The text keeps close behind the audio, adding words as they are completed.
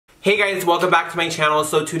Hey guys, welcome back to my channel.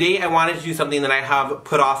 So today I wanted to do something that I have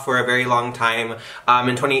put off for a very long time.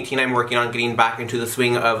 In 2018 I'm working on getting back into the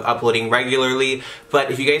swing of uploading regularly,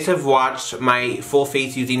 but if you guys have watched my full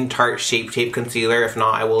face using Tarte Shape Tape Concealer, if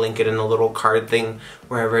not I will link it in the little card thing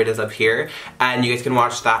wherever it is up here, and you guys can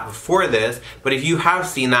watch that before this. But if you have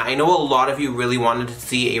seen that, I know a lot of you really wanted to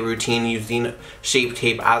see a routine using Shape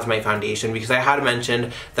Tape as my foundation, because I had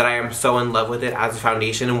mentioned that I am so in love with it as a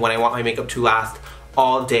foundation, and when I want my makeup to last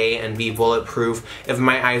all day and be bulletproof, if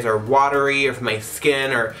my eyes are watery, or if my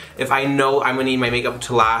skin, or if I know I'm gonna need my makeup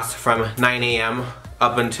to last from 9 a.m.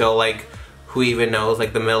 up until like, who even knows,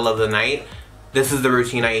 like the middle of the night, this is the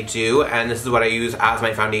routine I do, and this is what I use as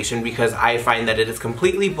my foundation because I find that it is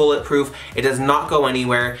completely bulletproof. It does not go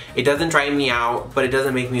anywhere. It doesn't dry me out, but it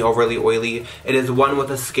doesn't make me overly oily. It is one with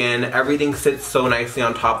the skin. Everything sits so nicely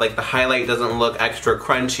on top. Like the highlight doesn't look extra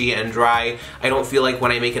crunchy and dry. I don't feel like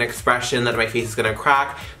when I make an expression that my face is gonna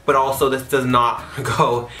crack, but also this does not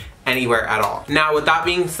go anywhere at all. Now with that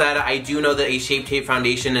being said, I do know that a Shape Tape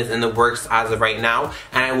foundation is in the works as of right now,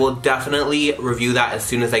 and I will definitely review that as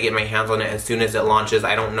soon as I get my hands on it, as soon as it launches.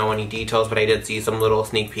 I don't know any details, but I did see some little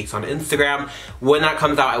sneak peeks on Instagram. When that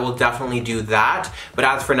comes out, I will definitely do that. But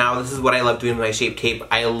as for now, this is what I love doing with my Shape Tape.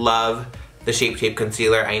 I love the Shape Tape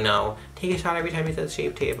Concealer. I know, take a shot every time he says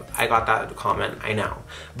Shape Tape. I got that comment, I know.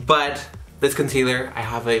 But this concealer, I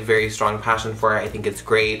have a very strong passion for it. I think it's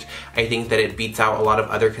great. I think that it beats out a lot of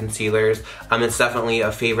other concealers. It's definitely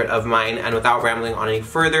a favorite of mine, and without rambling on any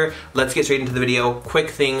further, let's get straight into the video. Quick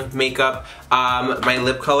thing, makeup. My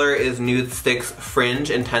lip color is Nude Sticks Fringe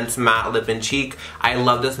Intense Matte Lip and Cheek. I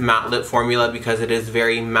love this matte lip formula because it is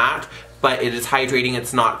very matte, but it is hydrating.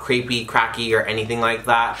 It's not crepey, cracky, or anything like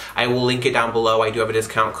that. I will link it down below. I do have a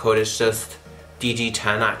discount code. It's just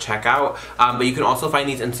DG10 at checkout, but you can also find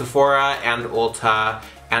these in Sephora and Ulta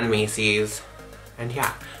and Macy's. And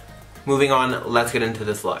yeah, moving on, let's get into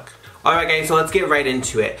this look. Alright guys, so let's get right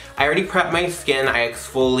into it. I already prepped my skin, I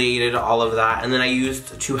exfoliated all of that, and then I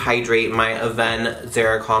used to hydrate my Avène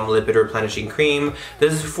Xeracom Lipid Replenishing Cream.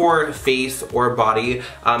 This is for face or body.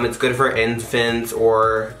 It's good for infants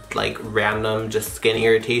or like random just skin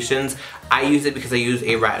irritations. I use it because I use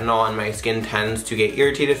a retinol and my skin tends to get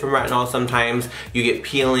irritated from retinol sometimes. You get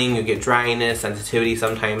peeling, you get dryness, sensitivity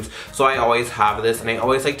sometimes. So I always have this, and I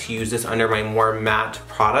always like to use this under my more matte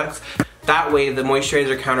products. That way the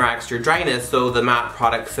moisturizer counteracts your dryness, so the matte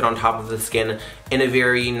products sit on top of the skin in a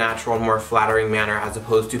very natural and more flattering manner, as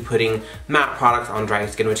opposed to putting matte products on dry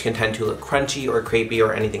skin, which can tend to look crunchy or crepey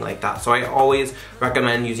or anything like that. So I always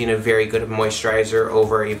recommend using a very good moisturizer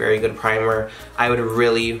over a very good primer. I would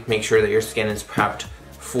really make sure that your skin is prepped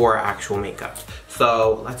for actual makeup.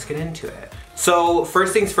 So let's get into it. So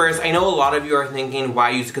first things first, I know a lot of you are thinking,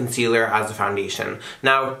 why use concealer as a foundation?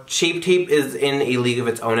 Now, Shape Tape is in a league of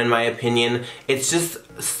its own in my opinion. It's just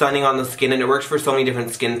stunning on the skin, and it works for so many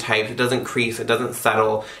different skin types. It doesn't crease, it doesn't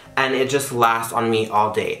settle, and it just lasts on me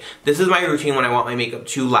all day. This is my routine when I want my makeup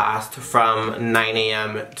to last from 9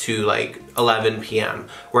 a.m. to like 11 p.m.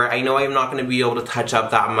 where I know I'm not going to be able to touch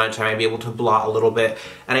up that much. I might be able to blot a little bit,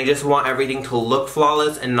 and I just want everything to look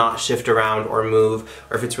flawless and not shift around or move,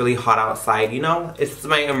 or if it's really hot outside, you know, it's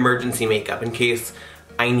my emergency makeup in case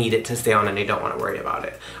I need it to stay on and I don't want to worry about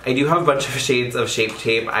it. I do have a bunch of shades of Shape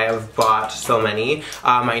Tape. I have bought so many.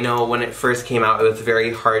 I know when it first came out it was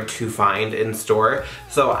very hard to find in store,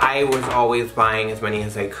 so I was always buying as many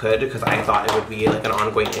as I could because I thought it would be like an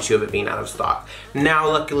ongoing issue of it being out of stock. Now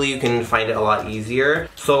luckily you can find it a lot easier.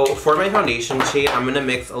 So for my foundation shade, I'm going to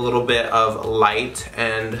mix a little bit of light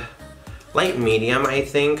and light medium, I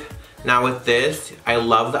think. Now with this, I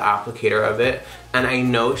love the applicator of it, and I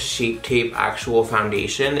know Shape Tape actual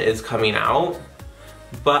foundation is coming out,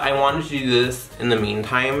 but I wanted to do this in the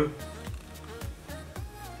meantime.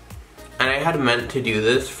 And I had meant to do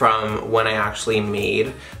this from when I actually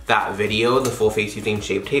made that video, the full face using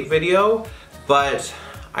Shape Tape video, but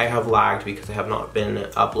I have lagged because I have not been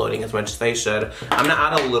uploading as much as I should. I'm gonna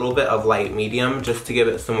add a little bit of light medium just to give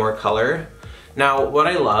it some more color. Now what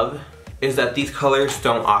I love is that these colors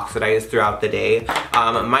don't oxidize throughout the day.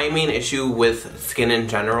 My main issue with skin in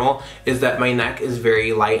general is that my neck is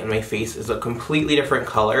very light and my face is a completely different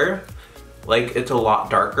color. Like, it's a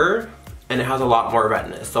lot darker and it has a lot more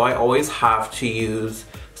redness. So I always have to use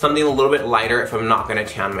something a little bit lighter if I'm not gonna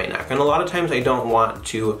tan my neck. And a lot of times I don't want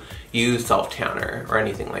to use self-tanner or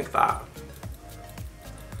anything like that.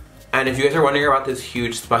 And if you guys are wondering about this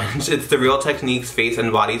huge sponge, it's the Real Techniques Face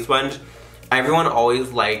and Body Sponge. Everyone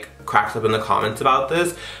always like cracks up in the comments about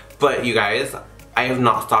this, but you guys, I have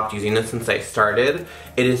not stopped using this since I started.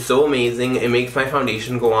 It is so amazing. It makes my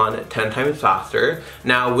foundation go on 10 times faster.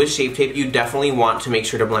 Now with Shape Tape, you definitely want to make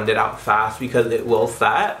sure to blend it out fast because it will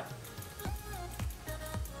set.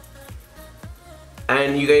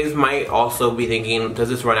 And you guys might also be thinking, does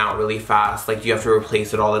this run out really fast? Like, do you have to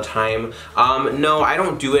replace it all the time? No, I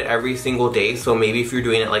don't do it every single day, so maybe if you're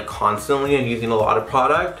doing it like constantly and using a lot of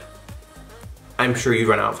product, I'm sure you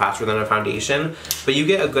run out faster than a foundation, but you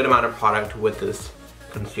get a good amount of product with this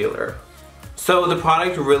concealer. So the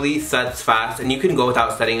product really sets fast, and you can go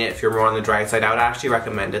without setting it if you're more on the dry side. I would actually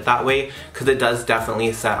recommend it that way because it does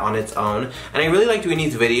definitely set on its own. And I really like doing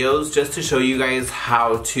these videos just to show you guys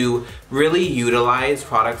how to really utilize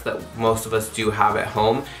products that most of us do have at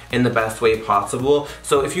home in the best way possible.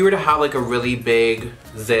 So if you were to have like a really big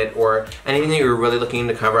zit or anything that you're really looking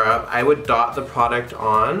to cover up, I would dot the product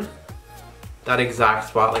on that exact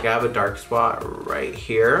spot. Like I have a dark spot right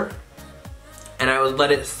here. And I would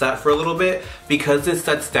let it set for a little bit because this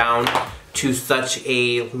sets down to such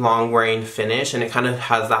a long wearing finish and it kind of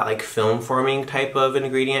has that like film forming type of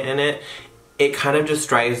ingredient in it. It kind of just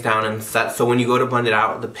dries down and sets, so when you go to blend it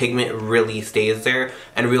out, the pigment really stays there,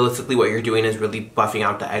 and realistically what you're doing is really buffing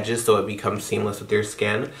out the edges so it becomes seamless with your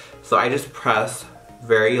skin. So I just press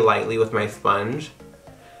very lightly with my sponge.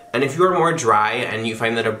 And if you are more dry and you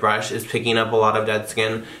find that a brush is picking up a lot of dead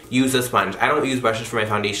skin, use a sponge. I don't use brushes for my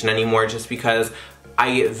foundation anymore just because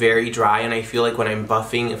I get very dry and I feel like when I'm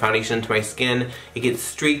buffing foundation into my skin, it gets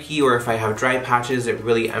streaky, or if I have dry patches, it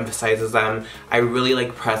really emphasizes them. I really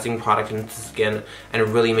like pressing product into the skin and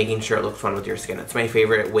really making sure it looks fun with your skin. It's my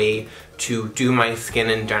favorite way to do my skin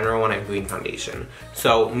in general when I'm doing foundation.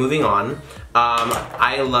 So moving on,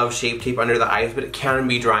 I love Shape Tape under the eyes, but it can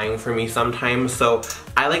be drying for me sometimes, so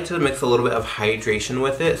I like to mix a little bit of hydration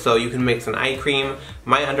with it. So you can mix an eye cream.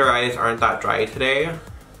 My under eyes aren't that dry today,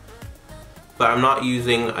 but I'm not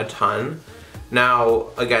using a ton. Now,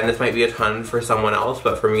 again, this might be a ton for someone else,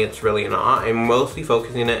 but for me it's really not. I'm mostly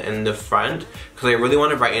focusing it in the front because I really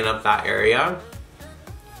want to brighten up that area.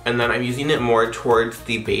 And then I'm using it more towards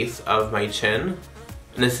the base of my chin.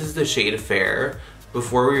 And this is the shade Fair.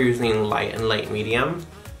 Before we were using light and light medium.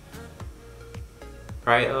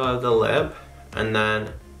 Right above the lip, and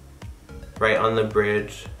then right on the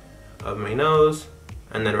bridge of my nose,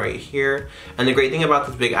 and then right here. And the great thing about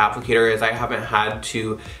this big applicator is I haven't had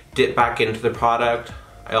to dip back into the product.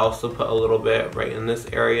 I also put a little bit right in this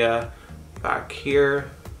area, back here,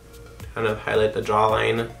 to kind of highlight the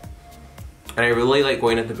jawline. And I really like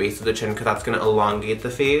going at the base of the chin because that's going to elongate the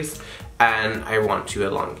face, and I want to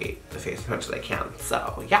elongate the face as much as I can,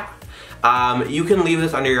 so yeah. You can leave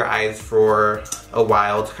this under your eyes for a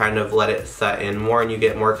while to kind of let it set in more and you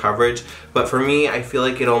get more coverage, but for me, I feel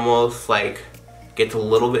like it almost like gets a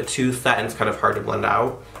little bit too set and it's kind of hard to blend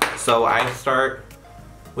out. So I start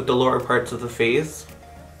with the lower parts of the face.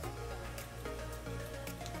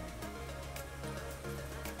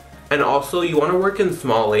 And also, you want to work in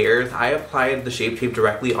small layers. I applied the Shape Tape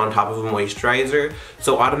directly on top of a moisturizer,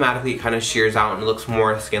 so automatically it kind of shears out and looks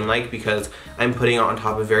more skin-like because I'm putting it on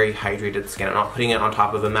top of very hydrated skin. I'm not putting it on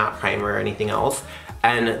top of a matte primer or anything else.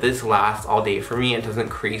 And this lasts all day for me. It doesn't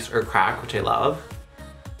crease or crack, which I love.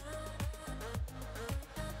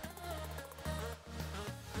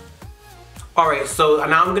 Alright, so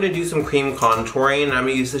now I'm going to do some cream contouring, and I'm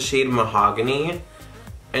going to use the shade Mahogany.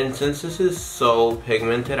 And since this is so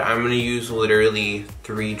pigmented, I'm going to use literally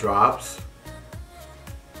 3 drops.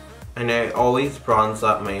 And I always bronze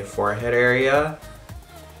up my forehead area.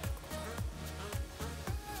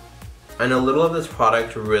 And a little of this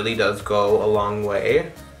product really does go a long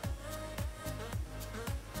way.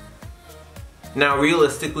 Now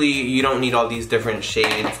realistically, you don't need all these different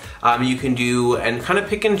shades. You can do and kind of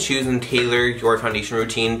pick and choose and tailor your foundation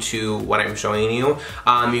routine to what I'm showing you.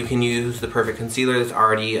 You can use the perfect concealer that's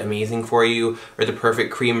already amazing for you, or the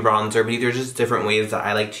perfect cream bronzer, but these are just different ways that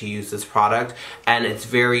I like to use this product. And it's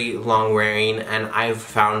very long wearing, and I've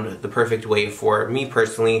found the perfect way for me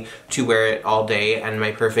personally to wear it all day, and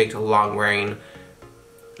my perfect long wearing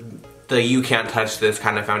you can't touch this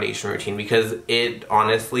kind of foundation routine because it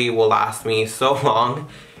honestly will last me so long,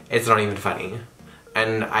 it's not even funny.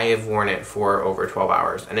 And I have worn it for over 12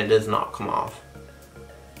 hours and it does not come off.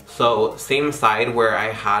 So same side where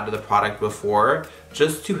I had the product before,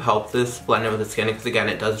 just to help this blend in with the skin, because again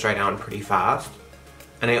it does dry down pretty fast.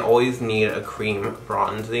 And I always need a cream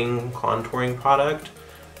bronzing contouring product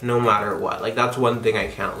no matter what. Like that's one thing I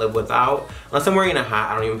can't live without. Unless I'm wearing a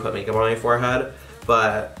hat, I don't even put makeup on my forehead,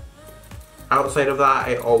 but outside of that,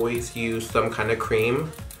 I always use some kind of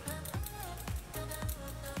cream.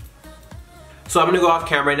 So I'm gonna go off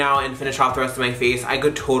camera now and finish off the rest of my face. I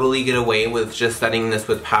could totally get away with just setting this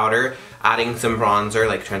with powder, adding some bronzer,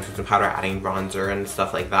 like translucent powder, adding bronzer and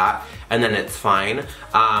stuff like that, and then it's fine.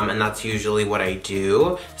 And that's usually what I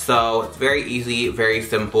do. So it's very easy, very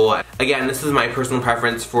simple. Again, this is my personal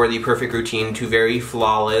preference for the perfect routine to very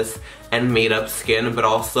flawless and made up skin, but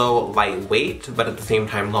also lightweight, but at the same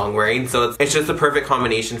time long wearing. So it's just a perfect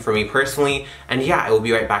combination for me personally. And yeah, I will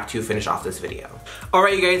be right back to finish off this video.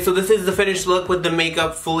 Alright you guys, so this is the finished look with the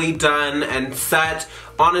makeup fully done and set.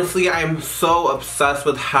 Honestly, I am so obsessed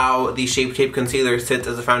with how the Shape Tape Concealer sits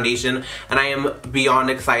as a foundation, and I am beyond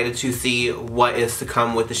excited to see what is to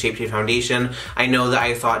come with the Shape Tape Foundation. I know that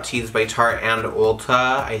I saw it teased by Tarte and Ulta.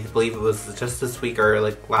 I believe it was just this week or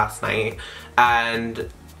like last night, and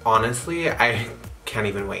honestly, I can't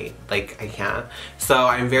even wait. Like, I can't. So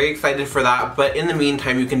I'm very excited for that, but in the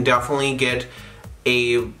meantime, you can definitely get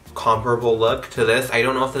a comparable look to this. I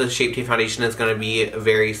don't know if the Shape Tape Foundation is going to be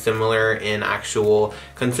very similar in actual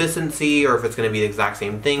consistency, or if it's going to be the exact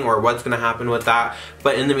same thing, or what's going to happen with that.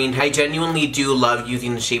 But in the meantime, I genuinely do love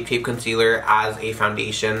using the Shape Tape Concealer as a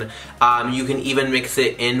foundation. You can even mix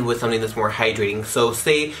it in with something that's more hydrating. So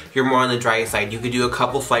say you're more on the dry side, you could do a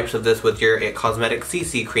couple swipes of this with your It Cosmetics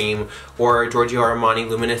CC Cream or Giorgio Armani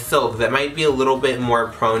Luminous Silk that might be a little bit more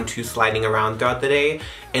prone to sliding around throughout the day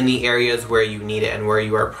in the areas where you need it and where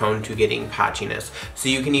you are prone to getting patchiness. So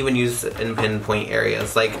you can even use it in pinpoint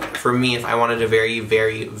areas. Like for me, if I wanted a very,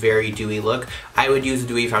 very, very dewy look, I would use a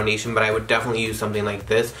dewy foundation, but I would definitely use something like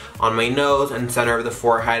this on my nose and center of the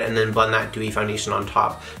forehead, and then blend that dewy foundation on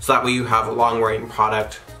top. So that way you have a long wearing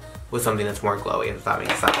product with something that's more glowy, if that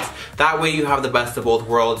makes sense. That way you have the best of both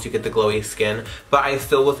worlds. You get the glowy skin, but I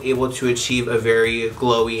still was able to achieve a very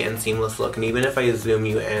glowy and seamless look. And even if I zoom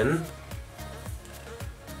you in,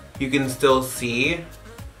 you can still see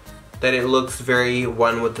that it looks very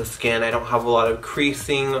one with the skin. I don't have a lot of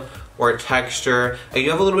creasing or texture. I do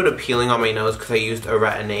have a little bit of peeling on my nose because I used a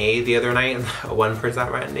Retin-A the other night, a 1%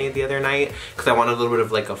 Retin-A the other night, because I wanted a little bit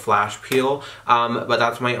of like a flash peel, but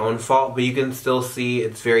that's my own fault. But you can still see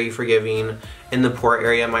it's very forgiving in the pore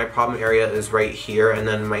area. My problem area is right here, and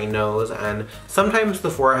then my nose, and sometimes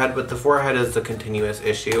the forehead, but the forehead is a continuous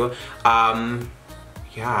issue.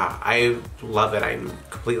 Yeah, I love it. I'm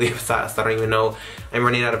completely obsessed. I don't even know. I'm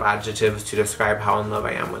running out of adjectives to describe how in love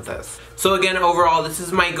I am with this. So again, overall, this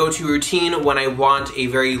is my go-to routine when I want a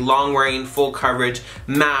very long-wearing, full coverage,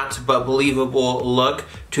 matte but believable look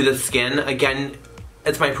to the skin. Again,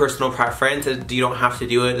 it's my personal preference. You don't have to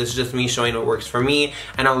do it. This is just me showing what works for me.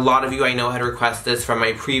 And a lot of you I know had requested this from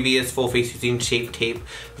my previous full face using Shape Tape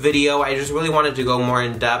video. I just really wanted to go more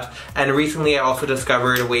in depth. And recently I also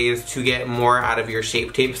discovered ways to get more out of your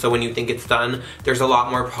Shape Tape. So when you think it's done, there's a lot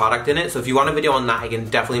more product in it. So if you want a video on that, I can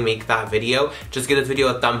definitely make that video. Just give this video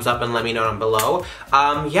a thumbs up and let me know down below.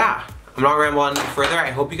 Yeah. I'm not rambling on further.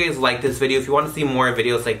 I hope you guys like this video. If you want to see more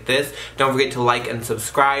videos like this, don't forget to like and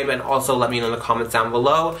subscribe, and also let me know in the comments down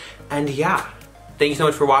below. And yeah, thank you so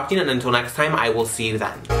much for watching, and until next time, I will see you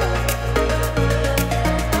then.